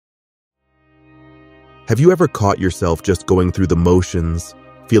Have you ever caught yourself just going through the motions,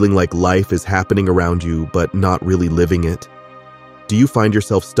 feeling like life is happening around you but not really living it? Do you find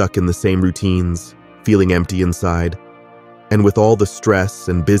yourself stuck in the same routines, feeling empty inside? And with all the stress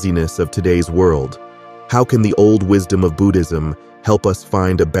and busyness of today's world, how can the old wisdom of Buddhism help us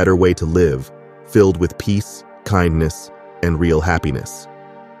find a better way to live, filled with peace, kindness, and real happiness?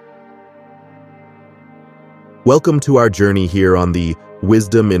 Welcome to our journey here on the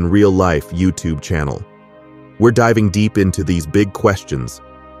Wisdom in Real Life YouTube channel. We're diving deep into these big questions,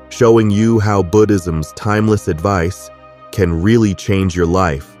 showing you how Buddhism's timeless advice can really change your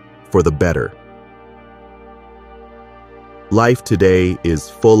life for the better. Life today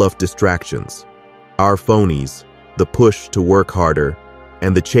is full of distractions. Our phonies, the push to work harder,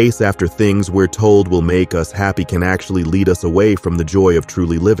 and the chase after things we're told will make us happy can actually lead us away from the joy of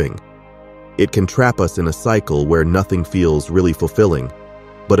truly living. It can trap us in a cycle where nothing feels really fulfilling.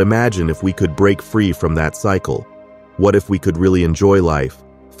 But imagine if we could break free from that cycle. What if we could really enjoy life,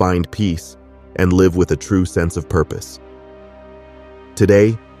 find peace, and live with a true sense of purpose?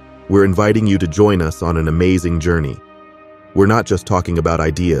 Today, we're inviting you to join us on an amazing journey. We're not just talking about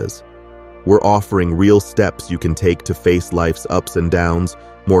ideas. We're offering real steps you can take to face life's ups and downs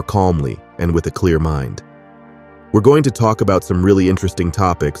more calmly and with a clear mind. We're going to talk about some really interesting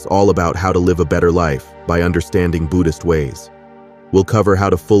topics all about how to live a better life by understanding Buddhist ways. We'll cover how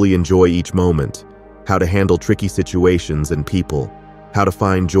to fully enjoy each moment, how to handle tricky situations and people, how to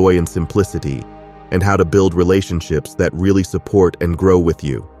find joy in simplicity, and how to build relationships that really support and grow with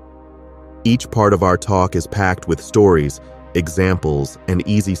you. Each part of our talk is packed with stories, examples, and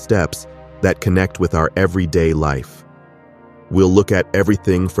easy steps that connect with our everyday life. We'll look at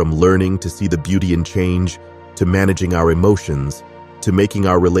everything from learning to see the beauty in change, to managing our emotions, to making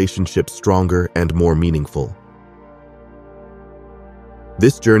our relationships stronger and more meaningful.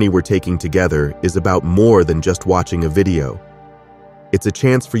 This journey we're taking together is about more than just watching a video. It's a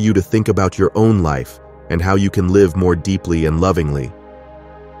chance for you to think about your own life and how you can live more deeply and lovingly.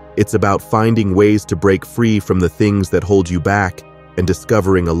 It's about finding ways to break free from the things that hold you back and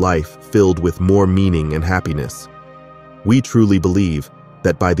discovering a life filled with more meaning and happiness. We truly believe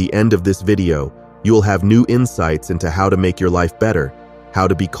that by the end of this video, you'll have new insights into how to make your life better, how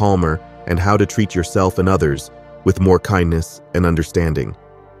to be calmer, and how to treat yourself and others with more kindness and understanding.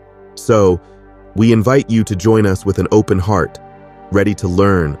 So, we invite you to join us with an open heart, ready to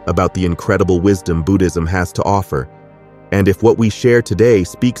learn about the incredible wisdom Buddhism has to offer. And if what we share today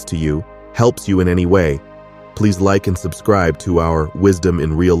speaks to you, helps you in any way, please like and subscribe to our Wisdom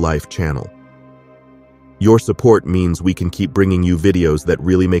in Real Life channel. Your support means we can keep bringing you videos that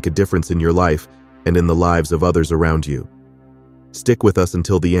really make a difference in your life and in the lives of others around you. Stick with us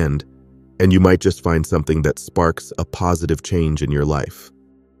until the end, and you might just find something that sparks a positive change in your life.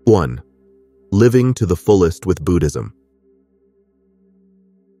 1. Living to the fullest with Buddhism.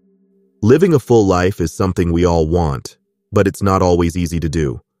 Living a full life is something we all want, but it's not always easy to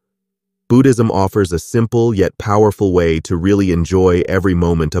do. Buddhism offers a simple yet powerful way to really enjoy every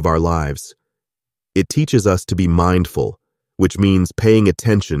moment of our lives. It teaches us to be mindful, which means paying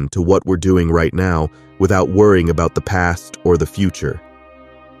attention to what we're doing right now without worrying about the past or the future.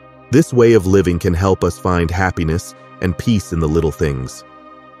 This way of living can help us find happiness and peace in the little things.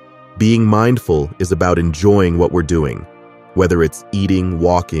 Being mindful is about enjoying what we're doing, whether it's eating,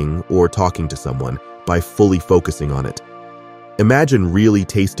 walking, or talking to someone, by fully focusing on it. Imagine really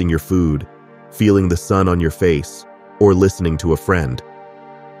tasting your food, feeling the sun on your face, or listening to a friend.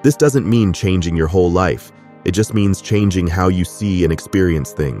 This doesn't mean changing your whole life. It just means changing how you see and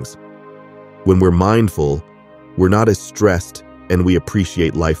experience things. When we're mindful, we're not as stressed and we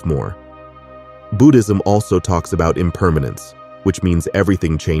appreciate life more. Buddhism also talks about impermanence, which means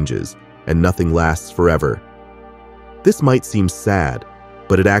everything changes and nothing lasts forever. This might seem sad,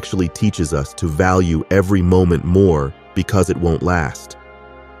 but it actually teaches us to value every moment more because it won't last.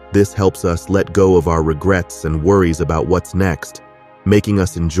 This helps us let go of our regrets and worries about what's next, making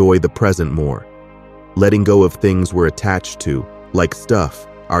us enjoy the present more. Letting go of things we're attached to, like stuff,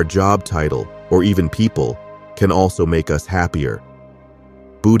 our job title, or even people, can also make us happier.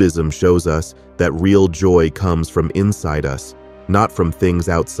 Buddhism shows us that real joy comes from inside us, not from things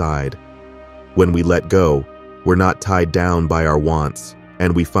outside. When we let go, we're not tied down by our wants,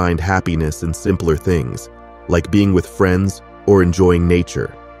 and we find happiness in simpler things, like being with friends or enjoying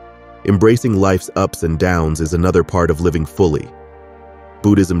nature. Embracing life's ups and downs is another part of living fully.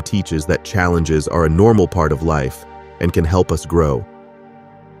 Buddhism teaches that challenges are a normal part of life and can help us grow.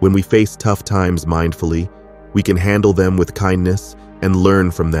 When we face tough times mindfully, we can handle them with kindness and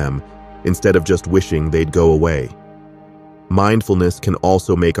learn from them instead of just wishing they'd go away. Mindfulness can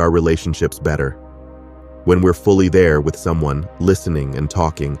also make our relationships better. When we're fully there with someone, listening and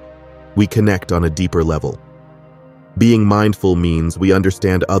talking, we connect on a deeper level. Being mindful means we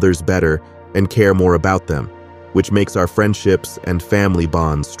understand others better and care more about them, which makes our friendships and family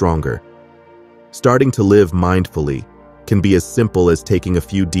bonds stronger. Starting to live mindfully can be as simple as taking a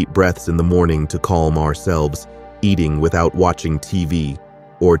few deep breaths in the morning to calm ourselves, eating without watching TV,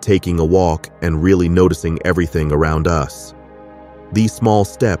 or taking a walk and really noticing everything around us. These small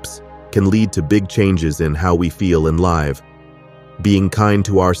steps can lead to big changes in how we feel and live. Being kind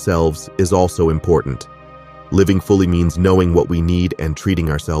to ourselves is also important. Living fully means knowing what we need and treating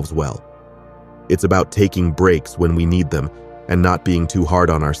ourselves well. It's about taking breaks when we need them and not being too hard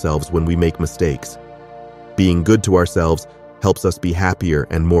on ourselves when we make mistakes. Being good to ourselves helps us be happier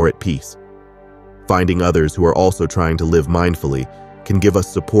and more at peace. Finding others who are also trying to live mindfully can give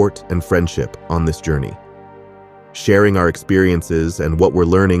us support and friendship on this journey. Sharing our experiences and what we're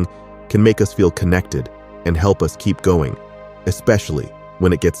learning can make us feel connected and help us keep going, especially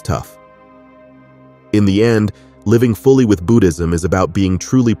when it gets tough. In the end, living fully with Buddhism is about being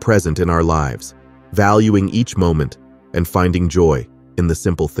truly present in our lives, valuing each moment, and finding joy in the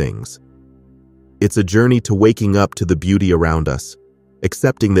simple things. It's a journey to waking up to the beauty around us,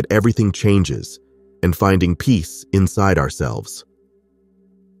 accepting that everything changes, and finding peace inside ourselves.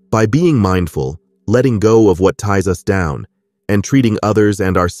 By being mindful, letting go of what ties us down, and treating others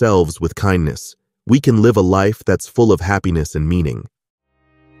and ourselves with kindness, we can live a life that's full of happiness and meaning.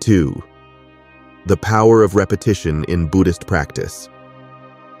 2. The power of repetition in Buddhist practice.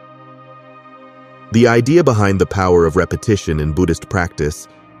 The idea behind the power of repetition in Buddhist practice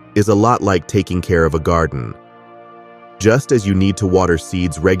is a lot like taking care of a garden. Just as you need to water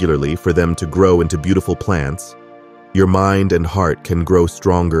seeds regularly for them to grow into beautiful plants, your mind and heart can grow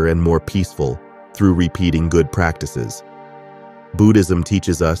stronger and more peaceful through repeating good practices. Buddhism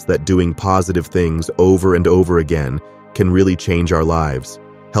teaches us that doing positive things over and over again can really change our lives,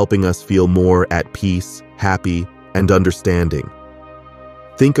 helping us feel more at peace, happy, and understanding.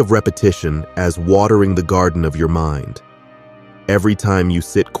 Think of repetition as watering the garden of your mind. Every time you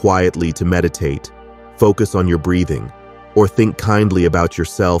sit quietly to meditate, focus on your breathing, or think kindly about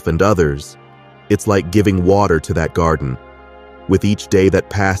yourself and others, it's like giving water to that garden. With each day that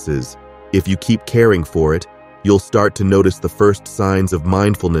passes, if you keep caring for it, you'll start to notice the first signs of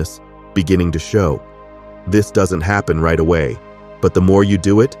mindfulness beginning to show. This doesn't happen right away, but the more you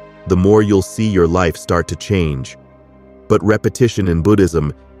do it, the more you'll see your life start to change. But repetition in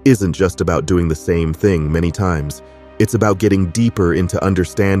Buddhism isn't just about doing the same thing many times. It's about getting deeper into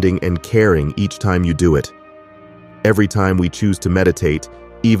understanding and caring each time you do it. Every time we choose to meditate,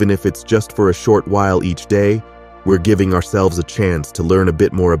 even if it's just for a short while each day, we're giving ourselves a chance to learn a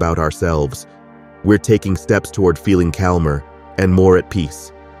bit more about ourselves. We're taking steps toward feeling calmer and more at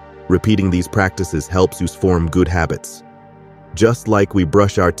peace. Repeating these practices helps you form good habits. Just like we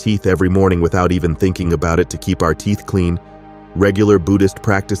brush our teeth every morning without even thinking about it to keep our teeth clean, regular Buddhist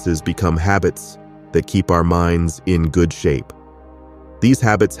practices become habits that keep our minds in good shape. These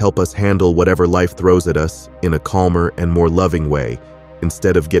habits help us handle whatever life throws at us in a calmer and more loving way,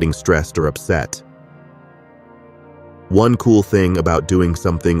 instead of getting stressed or upset. One cool thing about doing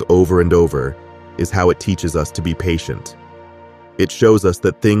something over and over is how it teaches us to be patient. It shows us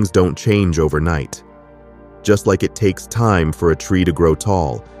that things don't change overnight. Just like it takes time for a tree to grow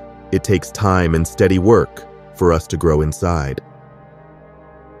tall, it takes time and steady work for us to grow inside.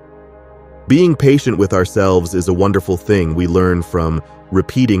 Being patient with ourselves is a wonderful thing we learn from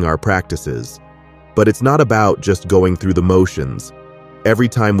repeating our practices. But it's not about just going through the motions. Every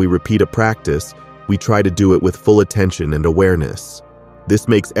time we repeat a practice, we try to do it with full attention and awareness. This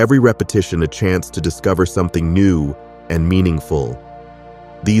makes every repetition a chance to discover something new and meaningful.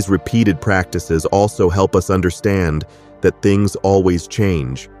 These repeated practices also help us understand that things always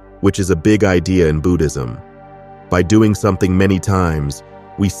change, which is a big idea in Buddhism. By doing something many times,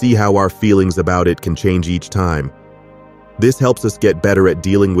 we see how our feelings about it can change each time. This helps us get better at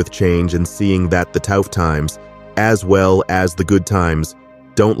dealing with change and seeing that the tough times, as well as the good times,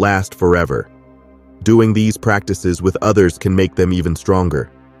 don't last forever. Doing these practices with others can make them even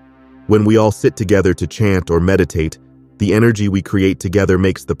stronger. When we all sit together to chant or meditate, the energy we create together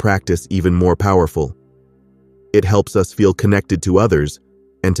makes the practice even more powerful. It helps us feel connected to others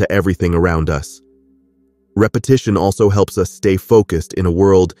and to everything around us. Repetition also helps us stay focused in a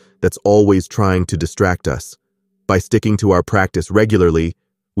world that's always trying to distract us. By sticking to our practice regularly,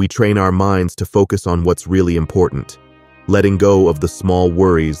 we train our minds to focus on what's really important, letting go of the small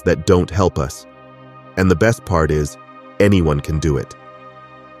worries that don't help us. And the best part is, anyone can do it.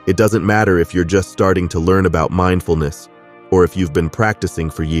 It doesn't matter if you're just starting to learn about mindfulness or if you've been practicing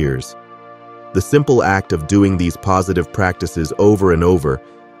for years. The simple act of doing these positive practices over and over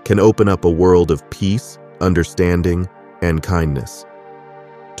can open up a world of peace, understanding, and kindness.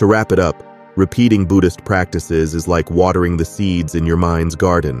 To wrap it up, repeating Buddhist practices is like watering the seeds in your mind's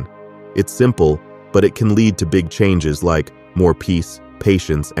garden. It's simple, but it can lead to big changes like more peace,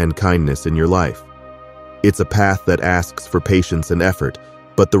 patience, and kindness in your life. It's a path that asks for patience and effort,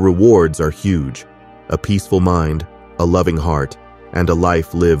 but the rewards are huge. A peaceful mind, a loving heart, and a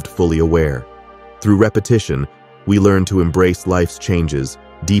life lived fully aware. Through repetition, we learn to embrace life's changes,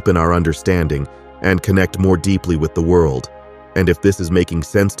 deepen our understanding, and connect more deeply with the world. And if this is making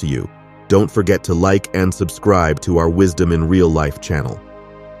sense to you, don't forget to like and subscribe to our Wisdom in Real Life channel.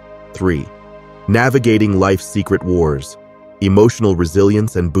 3. Navigating life's secret wars, emotional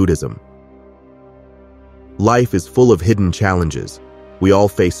resilience and Buddhism. Life is full of hidden challenges. We all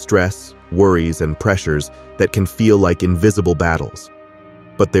face stress, worries, and pressures that can feel like invisible battles.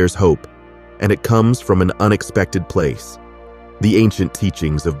 But there's hope, and it comes from an unexpected place: the ancient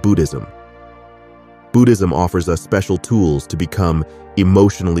teachings of Buddhism. Buddhism offers us special tools to become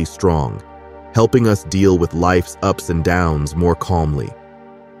emotionally strong, helping us deal with life's ups and downs more calmly.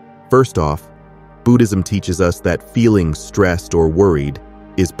 First off, Buddhism teaches us that feeling stressed or worried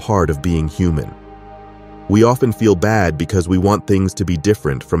is part of being human. We often feel bad because we want things to be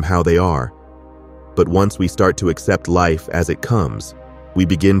different from how they are. But once we start to accept life as it comes, we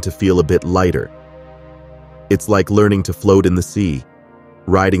begin to feel a bit lighter. It's like learning to float in the sea,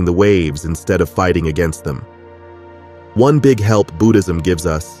 riding the waves instead of fighting against them. One big help Buddhism gives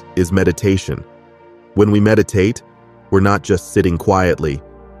us is meditation. When we meditate, we're not just sitting quietly,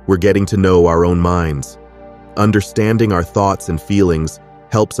 we're getting to know our own minds. Understanding our thoughts and feelings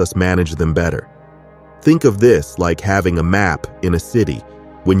helps us manage them better. Think of this like having a map in a city.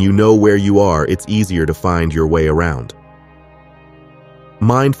 When you know where you are, it's easier to find your way around.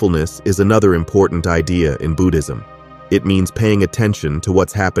 Mindfulness is another important idea in Buddhism. It means paying attention to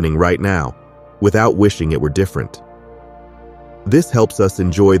what's happening right now, without wishing it were different. This helps us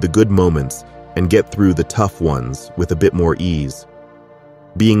enjoy the good moments and get through the tough ones with a bit more ease.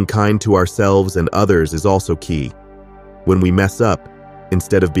 Being kind to ourselves and others is also key. When we mess up,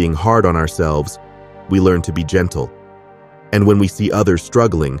 instead of being hard on ourselves, we learn to be gentle. And when we see others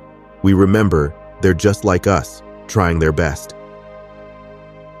struggling, we remember they're just like us, trying their best.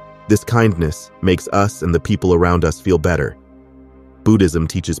 This kindness makes us and the people around us feel better. Buddhism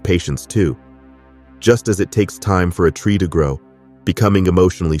teaches patience too. Just as it takes time for a tree to grow, becoming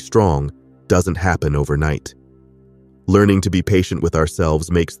emotionally strong doesn't happen overnight. Learning to be patient with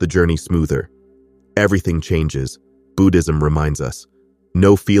ourselves makes the journey smoother. Everything changes, Buddhism reminds us.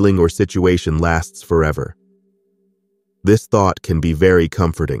 No feeling or situation lasts forever. This thought can be very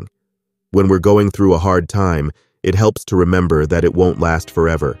comforting. When we're going through a hard time, it helps to remember that it won't last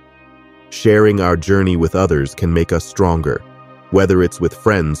forever. Sharing our journey with others can make us stronger, whether it's with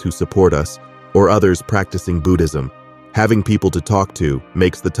friends who support us or others practicing Buddhism. Having people to talk to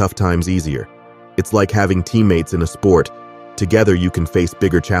makes the tough times easier. It's like having teammates in a sport. Together you can face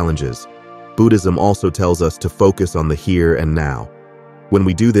bigger challenges. Buddhism also tells us to focus on the here and now. When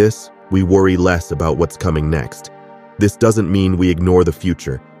we do this, we worry less about what's coming next. This doesn't mean we ignore the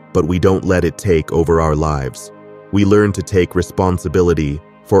future, but we don't let it take over our lives. We learn to take responsibility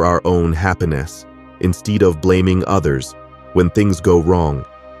for our own happiness instead of blaming others when things go wrong.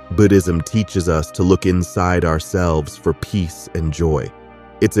 Buddhism teaches us to look inside ourselves for peace and joy.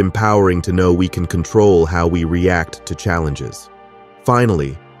 It's empowering to know we can control how we react to challenges.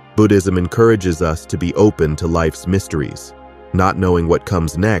 Finally, Buddhism encourages us to be open to life's mysteries. Not knowing what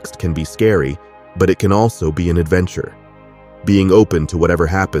comes next can be scary, but it can also be an adventure. Being open to whatever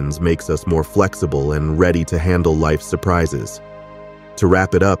happens makes us more flexible and ready to handle life's surprises. To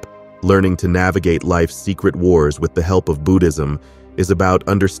wrap it up, learning to navigate life's secret wars with the help of Buddhism is about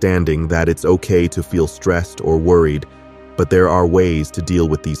understanding that it's okay to feel stressed or worried, but there are ways to deal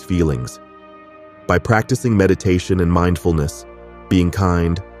with these feelings. By practicing meditation and mindfulness, being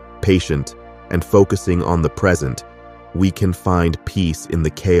kind, patient, and focusing on the present, we can find peace in the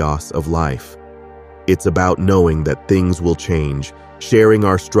chaos of life. It's about knowing that things will change, sharing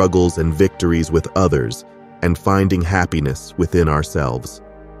our struggles and victories with others, and finding happiness within ourselves.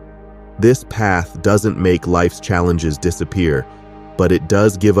 This path doesn't make life's challenges disappear, but it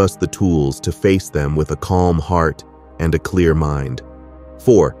does give us the tools to face them with a calm heart and a clear mind.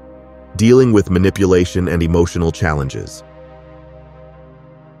 4. Dealing with manipulation and emotional challenges.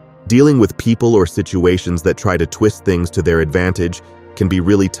 Dealing with people or situations that try to twist things to their advantage can be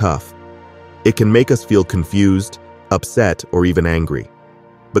really tough. It can make us feel confused, upset, or even angry.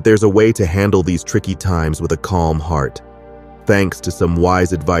 But there's a way to handle these tricky times with a calm heart. Thanks to some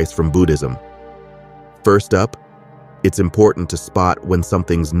wise advice from Buddhism, First up, it's important to spot when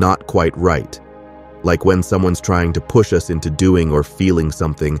something's not quite right, like when someone's trying to push us into doing or feeling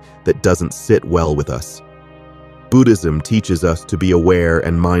something that doesn't sit well with us. Buddhism teaches us to be aware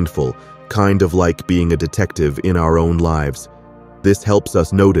and mindful, kind of like being a detective in our own lives. This helps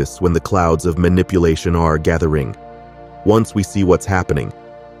us notice when the clouds of manipulation are gathering. Once we see what's happening,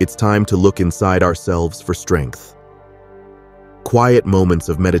 it's time to look inside ourselves for strength. Quiet moments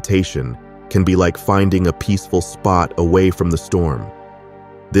of meditation can be like finding a peaceful spot away from the storm.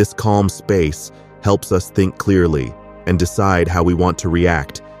 This calm space helps us think clearly and decide how we want to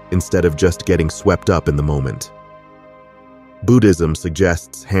react instead of just getting swept up in the moment. Buddhism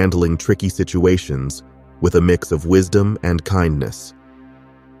suggests handling tricky situations with a mix of wisdom and kindness.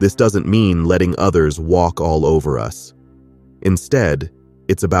 This doesn't mean letting others walk all over us. Instead,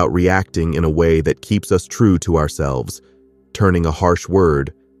 it's about reacting in a way that keeps us true to ourselves, turning a harsh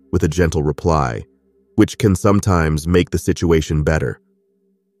word with a gentle reply, which can sometimes make the situation better.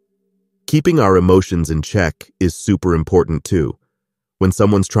 Keeping our emotions in check is super important too. When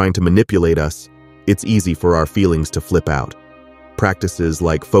someone's trying to manipulate us, it's easy for our feelings to flip out. Practices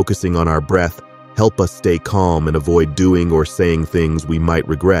like focusing on our breath help us stay calm and avoid doing or saying things we might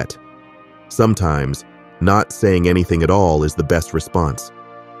regret. Sometimes, not saying anything at all is the best response.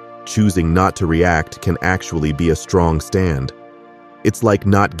 Choosing not to react can actually be a strong stand. It's like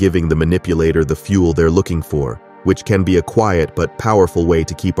not giving the manipulator the fuel they're looking for, which can be a quiet but powerful way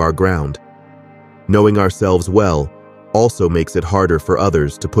to keep our ground. Knowing ourselves well also makes it harder for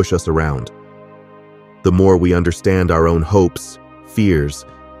others to push us around. The more we understand our own hopes, fears,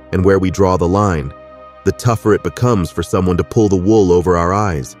 and where we draw the line, the tougher it becomes for someone to pull the wool over our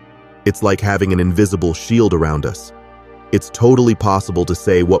eyes. It's like having an invisible shield around us. It's totally possible to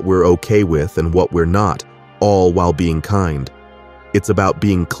say what we're okay with and what we're not, all while being kind. It's about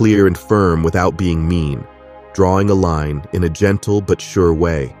being clear and firm without being mean, drawing a line in a gentle but sure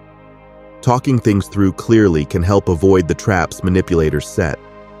way. Talking things through clearly can help avoid the traps manipulators set.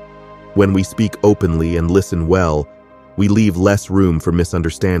 When we speak openly and listen well, we leave less room for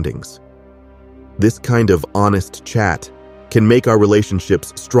misunderstandings. This kind of honest chat can make our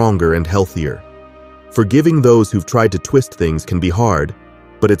relationships stronger and healthier. Forgiving those who've tried to twist things can be hard,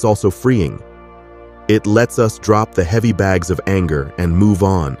 but it's also freeing. It lets us drop the heavy bags of anger and move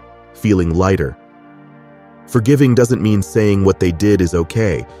on, feeling lighter. Forgiving doesn't mean saying what they did is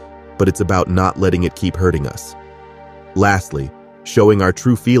okay, but it's about not letting it keep hurting us. Lastly, showing our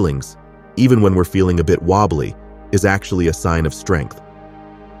true feelings, even when we're feeling a bit wobbly, is actually a sign of strength.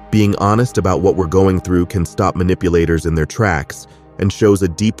 Being honest about what we're going through can stop manipulators in their tracks and shows a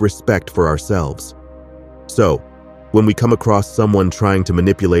deep respect for ourselves. So, when we come across someone trying to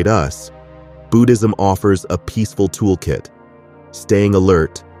manipulate us, Buddhism offers a peaceful toolkit: staying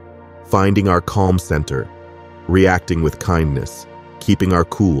alert, finding our calm center, reacting with kindness, keeping our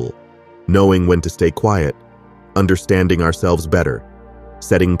cool, knowing when to stay quiet, understanding ourselves better,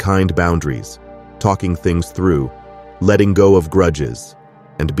 setting kind boundaries, talking things through, letting go of grudges,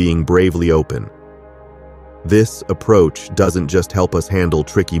 and being bravely open. This approach doesn't just help us handle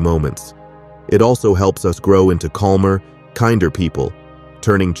tricky moments. It also helps us grow into calmer, kinder people,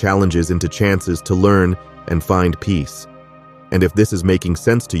 turning challenges into chances to learn and find peace. And if this is making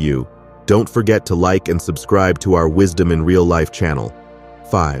sense to you, don't forget to like and subscribe to our Wisdom in Real Life channel.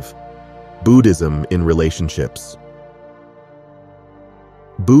 5. Buddhism in relationships.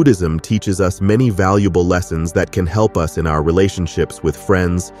 Buddhism teaches us many valuable lessons that can help us in our relationships with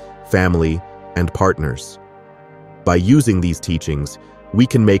friends, family, and partners. By using these teachings, we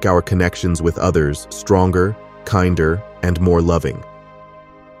can make our connections with others stronger, kinder, and more loving.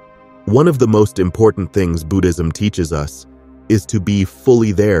 One of the most important things Buddhism teaches us is to be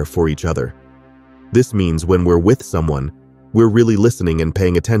fully there for each other. This means when we're with someone, we're really listening and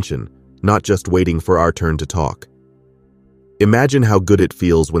paying attention, not just waiting for our turn to talk. Imagine how good it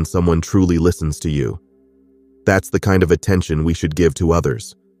feels when someone truly listens to you. That's the kind of attention we should give to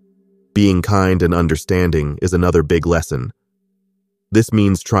others. Being kind and understanding is another big lesson. This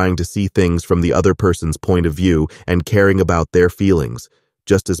means trying to see things from the other person's point of view and caring about their feelings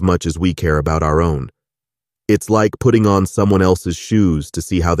just as much as we care about our own. It's like putting on someone else's shoes to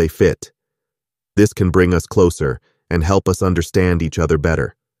see how they fit. This can bring us closer and help us understand each other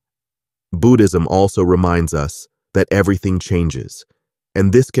better. Buddhism also reminds us that everything changes,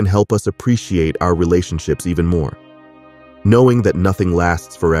 and this can help us appreciate our relationships even more. Knowing that nothing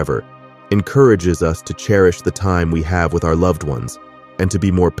lasts forever encourages us to cherish the time we have with our loved ones and to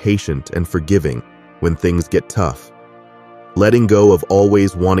be more patient and forgiving when things get tough. Letting go of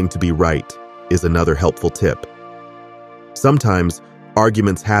always wanting to be right is another helpful tip. Sometimes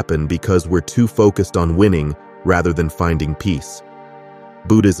Arguments happen because we're too focused on winning rather than finding peace.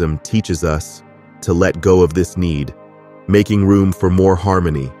 Buddhism teaches us to let go of this need, making room for more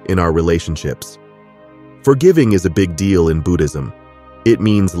harmony in our relationships. Forgiving is a big deal in Buddhism. It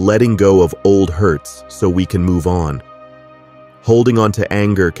means letting go of old hurts so we can move on. Holding on to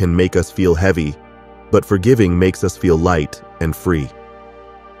anger can make us feel heavy, but forgiving makes us feel light and free.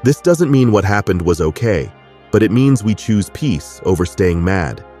 This doesn't mean what happened was okay, but it means we choose peace over staying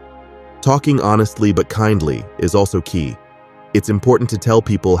mad. Talking honestly but kindly is also key. It's important to tell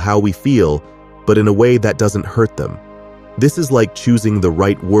people how we feel, but in a way that doesn't hurt them. This is like choosing the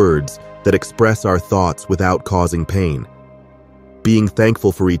right words that express our thoughts without causing pain. Being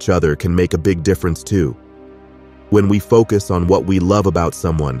thankful for each other can make a big difference too. When we focus on what we love about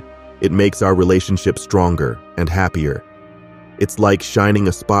someone, it makes our relationship stronger and happier. It's like shining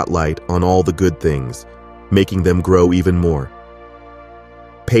a spotlight on all the good things, making them grow even more.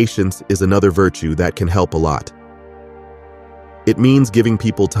 Patience is another virtue that can help a lot. It means giving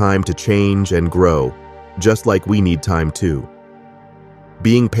people time to change and grow, just like we need time too.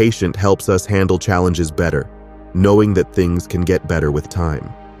 Being patient helps us handle challenges better, knowing that things can get better with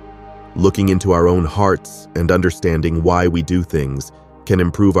time. Looking into our own hearts and understanding why we do things can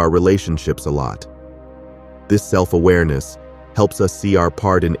improve our relationships a lot. This self-awareness helps us see our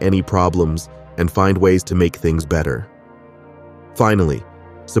part in any problems and find ways to make things better. Finally,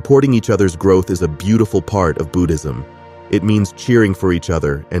 supporting each other's growth is a beautiful part of Buddhism. It means cheering for each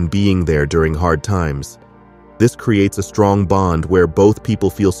other and being there during hard times. This creates a strong bond where both people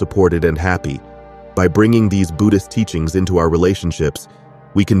feel supported and happy. By bringing these Buddhist teachings into our relationships,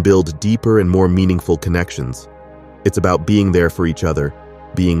 we can build deeper and more meaningful connections. It's about being there for each other,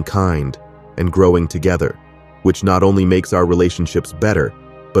 being kind, and growing together, which not only makes our relationships better,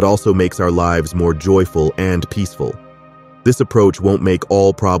 but also makes our lives more joyful and peaceful. This approach won't make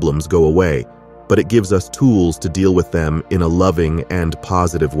all problems go away, but it gives us tools to deal with them in a loving and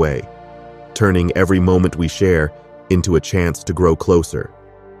positive way, turning every moment we share into a chance to grow closer.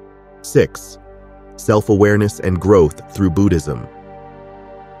 6. Self-awareness and growth through Buddhism.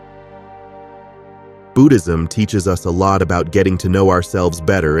 Buddhism teaches us a lot about getting to know ourselves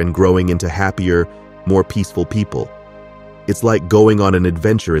better and growing into happier, more peaceful people. It's like going on an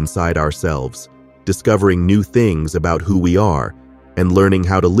adventure inside ourselves, discovering new things about who we are, and learning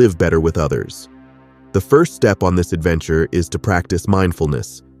how to live better with others. The first step on this adventure is to practice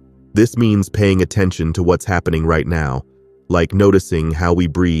mindfulness. This means paying attention to what's happening right now, like noticing how we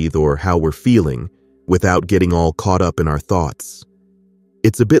breathe or how we're feeling, without getting all caught up in our thoughts.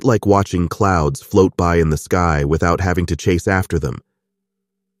 It's a bit like watching clouds float by in the sky without having to chase after them.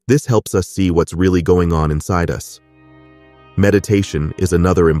 This helps us see what's really going on inside us. Meditation is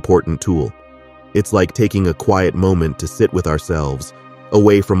another important tool. It's like taking a quiet moment to sit with ourselves,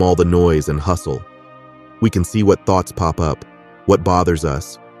 away from all the noise and hustle. We can see what thoughts pop up, what bothers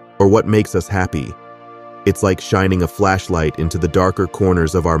us, or what makes us happy. It's like shining a flashlight into the darker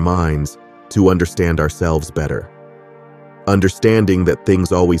corners of our minds to understand ourselves better. Understanding that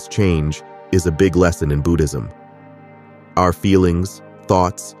things always change is a big lesson in Buddhism. Our feelings,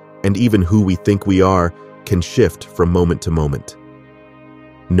 thoughts, and even who we think we are can shift from moment to moment.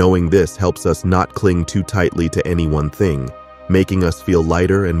 Knowing this helps us not cling too tightly to any one thing, making us feel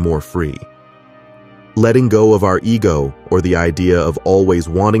lighter and more free. Letting go of our ego or the idea of always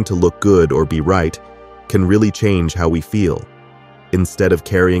wanting to look good or be right can really change how we feel. Instead of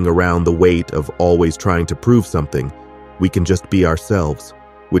carrying around the weight of always trying to prove something, we can just be ourselves,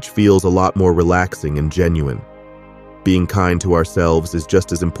 which feels a lot more relaxing and genuine. Being kind to ourselves is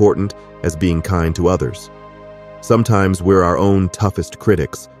just as important as being kind to others. Sometimes we're our own toughest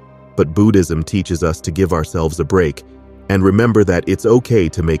critics, but Buddhism teaches us to give ourselves a break and remember that it's okay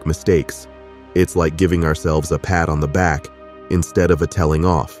to make mistakes. It's like giving ourselves a pat on the back instead of a telling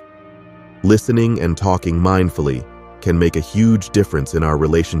off. Listening and talking mindfully can make a huge difference in our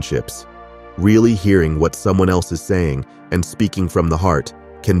relationships. Really hearing what someone else is saying and speaking from the heart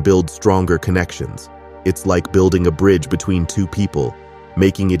can build stronger connections. It's like building a bridge between two people,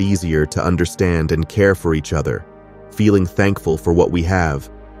 making it easier to understand and care for each other. Feeling thankful for what we have,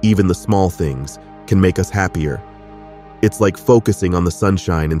 even the small things, can make us happier. It's like focusing on the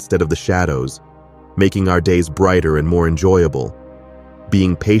sunshine instead of the shadows, making our days brighter and more enjoyable.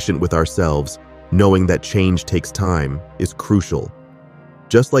 Being patient with ourselves, knowing that change takes time, is crucial.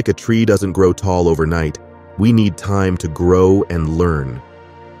 Just like a tree doesn't grow tall overnight, we need time to grow and learn.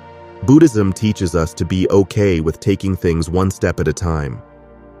 Buddhism teaches us to be okay with taking things one step at a time.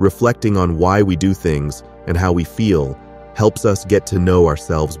 Reflecting on why we do things and how we feel helps us get to know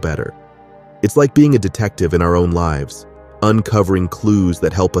ourselves better. It's like being a detective in our own lives. uncovering clues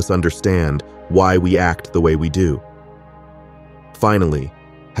that help us understand why we act the way we do. Finally,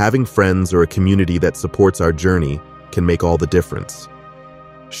 having friends or a community that supports our journey can make all the difference.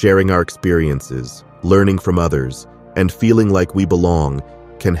 Sharing our experiences, learning from others, and feeling like we belong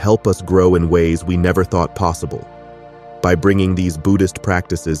can help us grow in ways we never thought possible. By bringing these Buddhist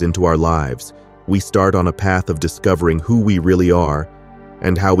practices into our lives, we start on a path of discovering who we really are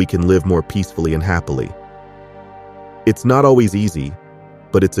and how we can live more peacefully and happily. It's not always easy,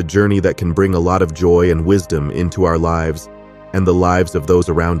 but it's a journey that can bring a lot of joy and wisdom into our lives and the lives of those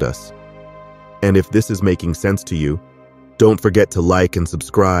around us. And if this is making sense to you, don't forget to like and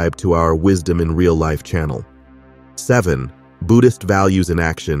subscribe to our Wisdom in Real Life channel. 7. Buddhist values in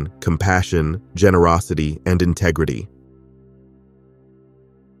action: compassion, generosity, and integrity.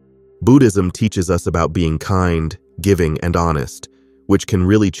 Buddhism teaches us about being kind, giving, and honest, which can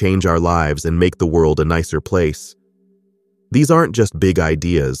really change our lives and make the world a nicer place. These aren't just big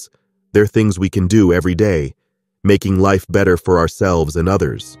ideas, they're things we can do every day, making life better for ourselves and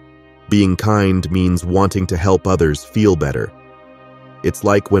others. Being kind means wanting to help others feel better. It's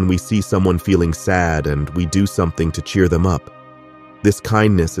like when we see someone feeling sad and we do something to cheer them up. This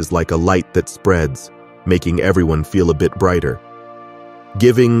kindness is like a light that spreads, making everyone feel a bit brighter.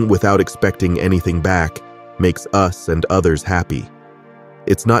 Giving without expecting anything back makes us and others happy.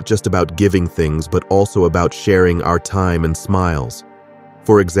 It's not just about giving things, but also about sharing our time and smiles.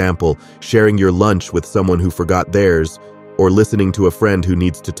 For example, sharing your lunch with someone who forgot theirs, or listening to a friend who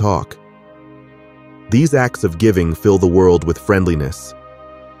needs to talk. These acts of giving fill the world with friendliness.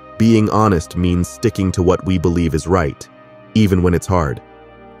 Being honest means sticking to what we believe is right, even when it's hard.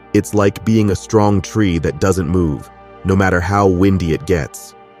 It's like being a strong tree that doesn't move, no matter how windy it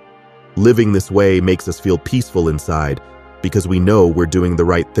gets. Living this way makes us feel peaceful inside because we know we're doing the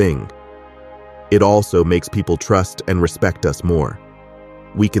right thing. It also makes people trust and respect us more.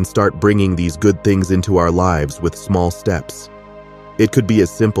 We can start bringing these good things into our lives with small steps. It could be as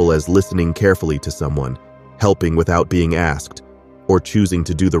simple as listening carefully to someone, helping without being asked, or choosing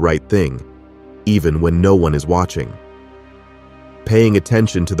to do the right thing, even when no one is watching. Paying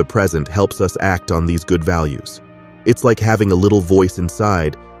attention to the present helps us act on these good values. It's like having a little voice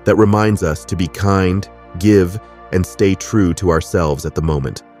inside that reminds us to be kind, give, and stay true to ourselves at the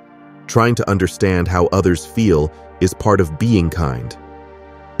moment. Trying to understand how others feel is part of being kind.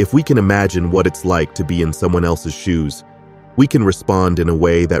 If we can imagine what it's like to be in someone else's shoes, we can respond in a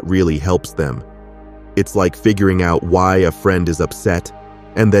way that really helps them. It's like figuring out why a friend is upset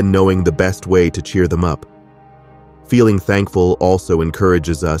and then knowing the best way to cheer them up. Feeling thankful also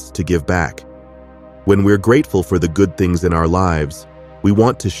encourages us to give back. When we're grateful for the good things in our lives, we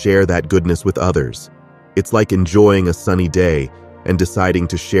want to share that goodness with others. It's like enjoying a sunny day and deciding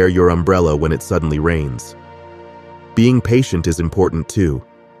to share your umbrella when it suddenly rains. Being patient is important too.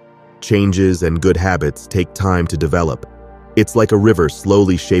 Changes and good habits take time to develop. It's like a river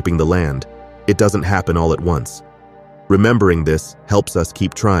slowly shaping the land. It doesn't happen all at once. Remembering this helps us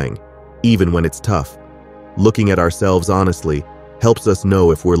keep trying, even when it's tough. Looking at ourselves honestly helps us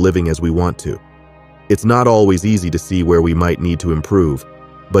know if we're living as we want to. It's not always easy to see where we might need to improve,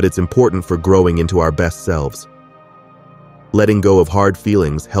 but it's important for growing into our best selves. Letting go of hard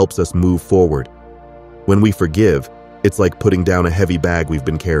feelings helps us move forward. When we forgive, it's like putting down a heavy bag we've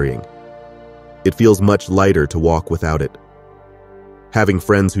been carrying. It feels much lighter to walk without it. Having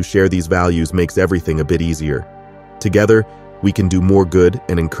friends who share these values makes everything a bit easier. Together, we can do more good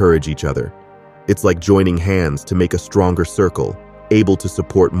and encourage each other. It's like joining hands to make a stronger circle, able to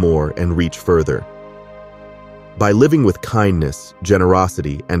support more and reach further. By living with kindness,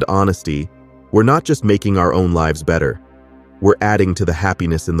 generosity, and honesty, we're not just making our own lives better, we're adding to the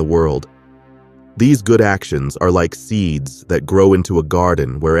happiness in the world. These good actions are like seeds that grow into a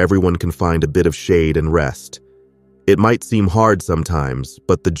garden where everyone can find a bit of shade and rest. It might seem hard sometimes,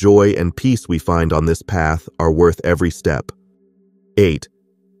 but the joy and peace we find on this path are worth every step. 8.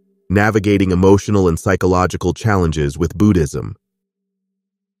 Navigating emotional and psychological challenges with Buddhism.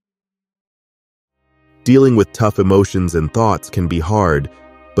 Dealing with tough emotions and thoughts can be hard,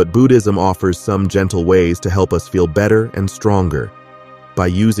 but Buddhism offers some gentle ways to help us feel better and stronger. By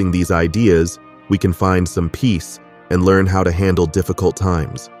using these ideas, we can find some peace and learn how to handle difficult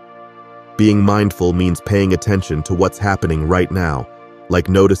times. Being mindful means paying attention to what's happening right now, like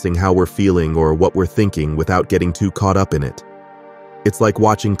noticing how we're feeling or what we're thinking without getting too caught up in it. It's like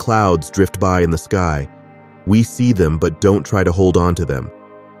watching clouds drift by in the sky. We see them but don't try to hold on to them.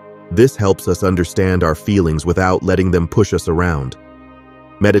 This helps us understand our feelings without letting them push us around.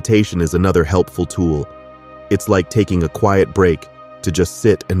 Meditation is another helpful tool. It's like taking a quiet break to just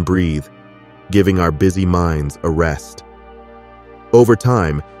sit and breathe, giving our busy minds a rest. Over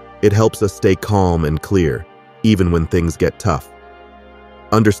time, it helps us stay calm and clear, even when things get tough.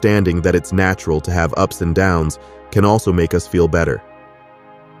 Understanding that it's natural to have ups and downs can also make us feel better.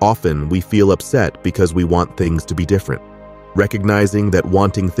 Often, we feel upset because we want things to be different. Recognizing that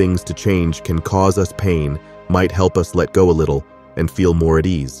wanting things to change can cause us pain might help us let go a little and feel more at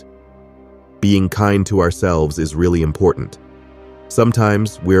ease. Being kind to ourselves is really important.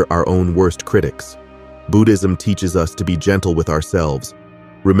 Sometimes we're our own worst critics. Buddhism teaches us to be gentle with ourselves,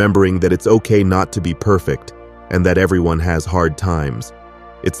 remembering that it's okay not to be perfect and that everyone has hard times.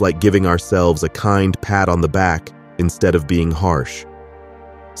 It's like giving ourselves a kind pat on the back instead of being harsh.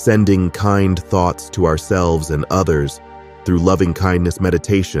 Sending kind thoughts to ourselves and others through loving kindness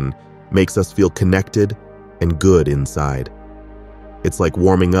meditation makes us feel connected and good inside. It's like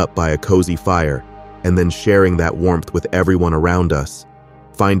warming up by a cozy fire and then sharing that warmth with everyone around us.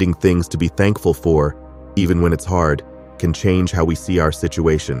 Finding things to be thankful for, even when it's hard, can change how we see our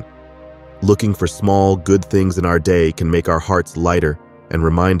situation. Looking for small, good things in our day can make our hearts lighter and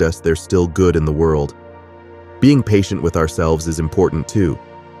remind us there's still good in the world. Being patient with ourselves is important too,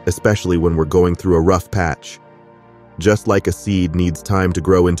 especially when we're going through a rough patch. Just like a seed needs time to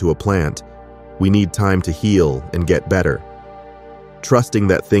grow into a plant, we need time to heal and get better. Trusting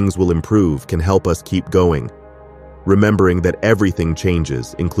that things will improve can help us keep going. Remembering that everything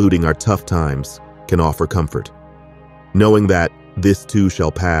changes, including our tough times, can offer comfort. Knowing that this too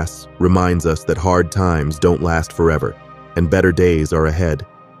shall pass reminds us that hard times don't last forever, and better days are ahead.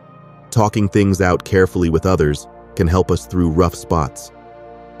 Talking things out carefully with others can help us through rough spots.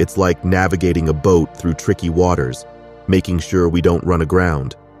 It's like navigating a boat through tricky waters, making sure we don't run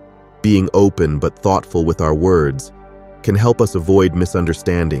aground. Being open but thoughtful with our words can help us avoid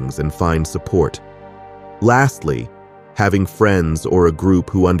misunderstandings and find support. Lastly, having friends or a group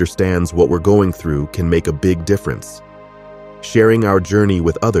who understands what we're going through can make a big difference. Sharing our journey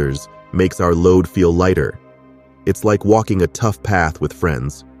with others makes our load feel lighter. It's like walking a tough path with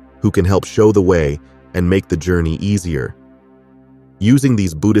friends who can help show the way and make the journey easier. Using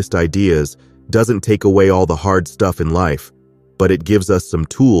these Buddhist ideas doesn't take away all the hard stuff in life, but it gives us some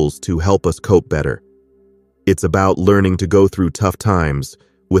tools to help us cope better. It's about learning to go through tough times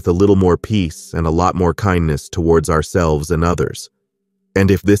with a little more peace and a lot more kindness towards ourselves and others.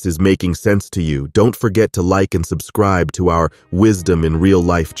 And if this is making sense to you, don't forget to like and subscribe to our Wisdom in Real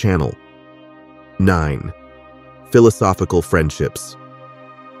Life channel. 9. Philosophical friendships.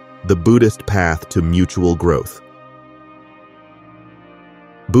 The Buddhist path to mutual growth.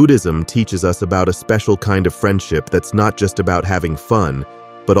 Buddhism teaches us about a special kind of friendship that's not just about having fun,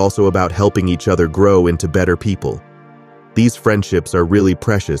 but also about helping each other grow into better people. These friendships are really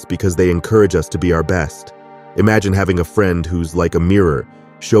precious because they encourage us to be our best. Imagine having a friend who's like a mirror,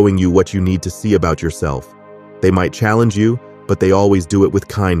 showing you what you need to see about yourself. They might challenge you, but they always do it with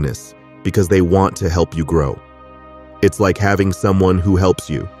kindness because they want to help you grow. It's like having someone who helps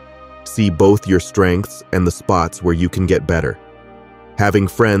you see both your strengths and the spots where you can get better. Having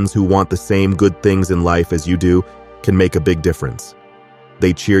friends who want the same good things in life as you do can make a big difference.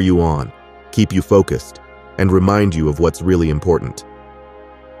 They cheer you on, keep you focused, and remind you of what's really important.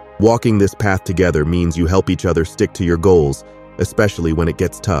 Walking this path together means you help each other stick to your goals, especially when it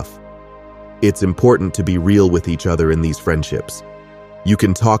gets tough. It's important to be real with each other in these friendships. You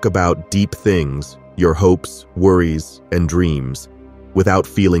can talk about deep things, your hopes, worries, and dreams, without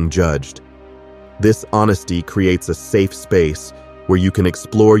feeling judged. This honesty creates a safe space where you can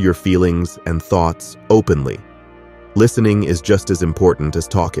explore your feelings and thoughts openly. Listening is just as important as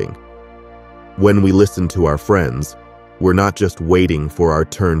talking. When we listen to our friends, we're not just waiting for our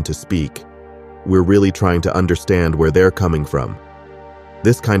turn to speak. We're really trying to understand where they're coming from.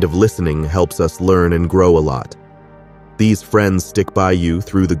 This kind of listening helps us learn and grow a lot. These friends stick by you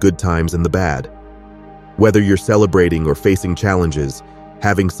through the good times and the bad. Whether you're celebrating or facing challenges,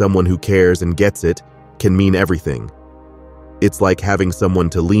 having someone who cares and gets it can mean everything. It's like having someone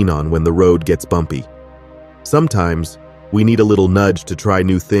to lean on when the road gets bumpy. Sometimes, we need a little nudge to try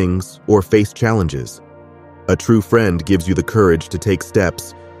new things or face challenges. A true friend gives you the courage to take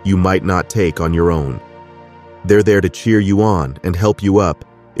steps you might not take on your own. They're there to cheer you on and help you up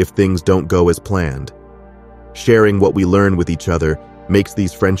if things don't go as planned. Sharing what we learn with each other makes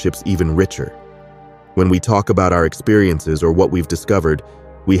these friendships even richer. When we talk about our experiences or what we've discovered,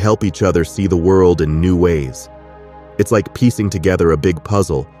 we help each other see the world in new ways. It's like piecing together a big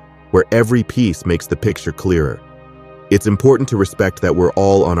puzzle where every piece makes the picture clearer. It's important to respect that we're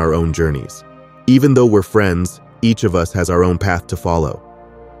all on our own journeys. Even though we're friends, each of us has our own path to follow.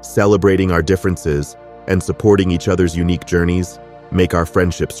 Celebrating our differences and supporting each other's unique journeys make our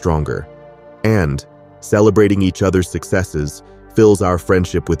friendship stronger. And celebrating each other's successes fills our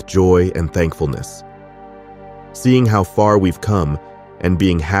friendship with joy and thankfulness. Seeing how far we've come and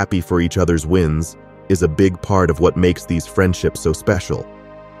being happy for each other's wins is a big part of what makes these friendships so special.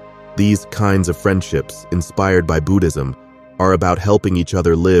 These kinds of friendships, inspired by Buddhism, are about helping each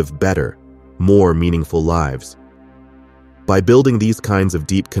other live better, more meaningful lives. By building these kinds of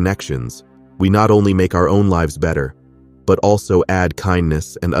deep connections, we not only make our own lives better, but also add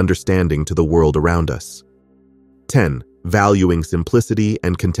kindness and understanding to the world around us. 10. Valuing simplicity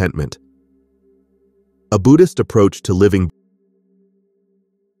and contentment. A Buddhist approach to living.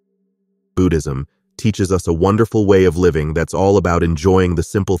 Buddhism teaches us a wonderful way of living that's all about enjoying the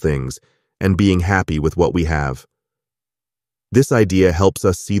simple things and being happy with what we have. This idea helps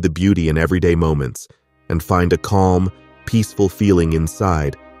us see the beauty in everyday moments and find a calm, peaceful feeling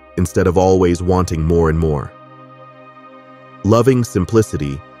inside instead of always wanting more and more. Loving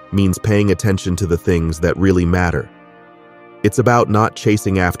simplicity means paying attention to the things that really matter. It's about not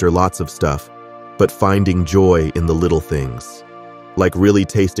chasing after lots of stuff, but finding joy in the little things, like really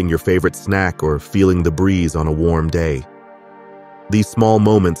tasting your favorite snack or feeling the breeze on a warm day. These small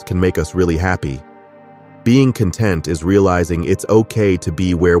moments can make us really happy. Being content is realizing it's okay to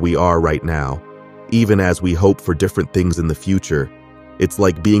be where we are right now, even as we hope for different things in the future. It's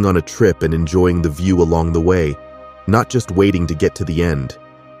like being on a trip and enjoying the view along the way, not just waiting to get to the end.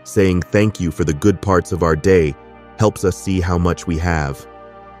 Saying thank you for the good parts of our day helps us see how much we have.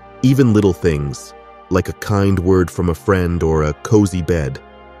 Even little things, like a kind word from a friend or a cozy bed,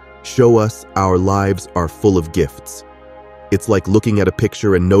 show us our lives are full of gifts. It's like looking at a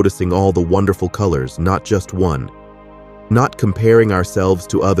picture and noticing all the wonderful colors, not just one. Not comparing ourselves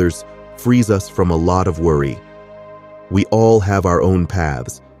to others frees us from a lot of worry. We all have our own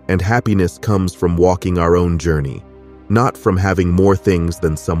paths, and happiness comes from walking our own journey, not from having more things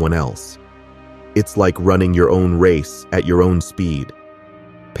than someone else. It's like running your own race at your own speed.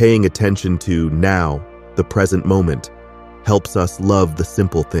 Paying attention to now, the present moment, helps us love the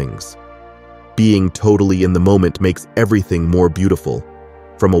simple things. Being totally in the moment makes everything more beautiful,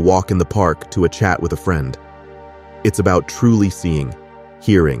 from a walk in the park to a chat with a friend. It's about truly seeing,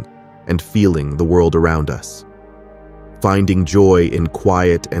 hearing, and feeling the world around us. Finding joy in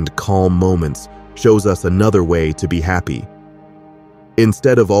quiet and calm moments shows us another way to be happy.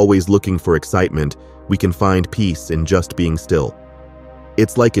 Instead of always looking for excitement, we can find peace in just being still.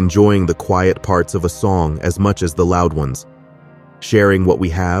 It's like enjoying the quiet parts of a song as much as the loud ones. Sharing what we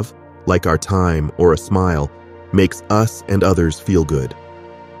have, like our time or a smile, makes us and others feel good.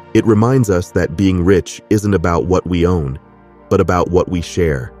 It reminds us that being rich isn't about what we own, but about what we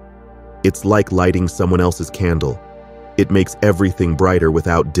share. It's like lighting someone else's candle. It makes everything brighter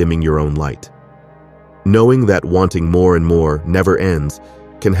without dimming your own light. Knowing that wanting more and more never ends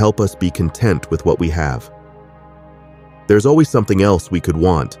can help us be content with what we have. There's always something else we could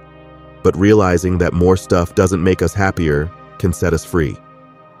want, but realizing that more stuff doesn't make us happier can set us free.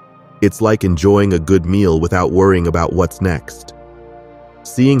 It's like enjoying a good meal without worrying about what's next.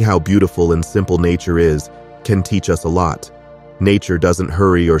 Seeing how beautiful and simple nature is can teach us a lot. Nature doesn't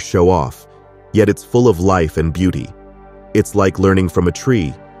hurry or show off, yet it's full of life and beauty. It's like learning from a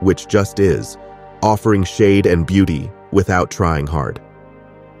tree, which just is, offering shade and beauty without trying hard.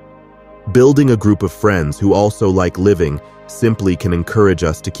 Building a group of friends who also like living simply can encourage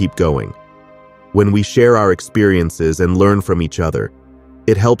us to keep going. When we share our experiences and learn from each other,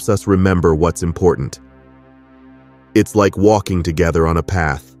 it helps us remember what's important. It's like walking together on a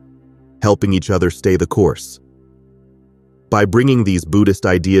path, helping each other stay the course. By bringing these Buddhist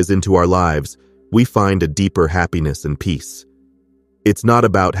ideas into our lives, we find a deeper happiness and peace. It's not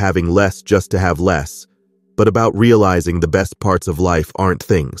about having less just to have less, but about realizing the best parts of life aren't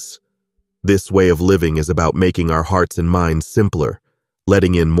things. This way of living is about making our hearts and minds simpler,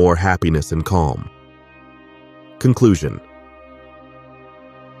 letting in more happiness and calm. Conclusion.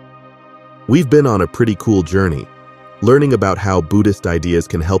 We've been on a pretty cool journey, learning about how Buddhist ideas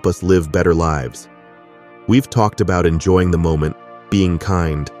can help us live better lives. We've talked about enjoying the moment, being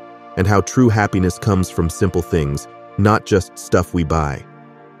kind, and how true happiness comes from simple things, not just stuff we buy.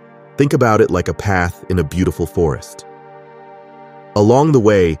 Think about it like a path in a beautiful forest. Along the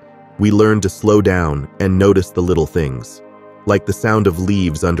way, we learn to slow down and notice the little things, like the sound of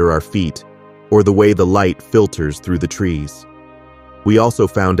leaves under our feet or the way the light filters through the trees. We also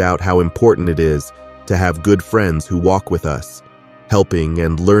found out how important it is to have good friends who walk with us, helping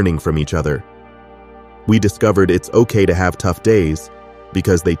and learning from each other. We discovered it's okay to have tough days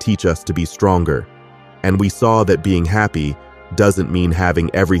because they teach us to be stronger. And we saw that being happy doesn't mean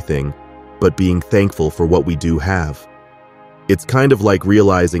having everything, but being thankful for what we do have. It's kind of like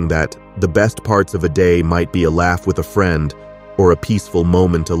realizing that the best parts of a day might be a laugh with a friend or a peaceful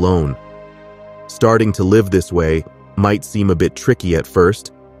moment alone. Starting to live this way might seem a bit tricky at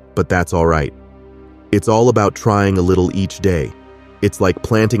first, but that's all right. It's all about trying a little each day. It's like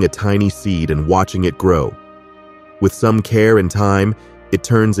planting a tiny seed and watching it grow. With some care and time, it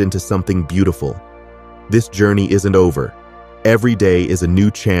turns into something beautiful. This journey isn't over. Every day is a new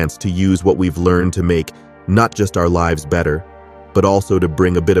chance to use what we've learned to make not just our lives better, but also to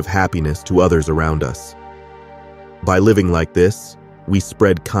bring a bit of happiness to others around us. By living like this, we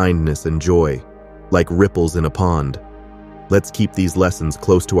spread kindness and joy, like ripples in a pond. Let's keep these lessons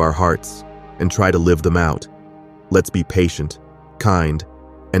close to our hearts and try to live them out. Let's be patient, kind,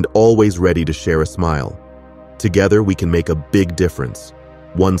 and always ready to share a smile. Together, we can make a big difference,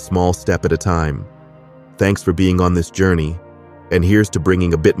 one small step at a time. Thanks for being on this journey, and here's to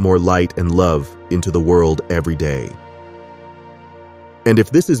bringing a bit more light and love into the world every day. And if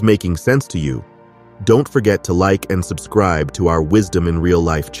this is making sense to you, don't forget to like and subscribe to our Wisdom in Real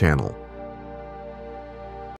Life channel.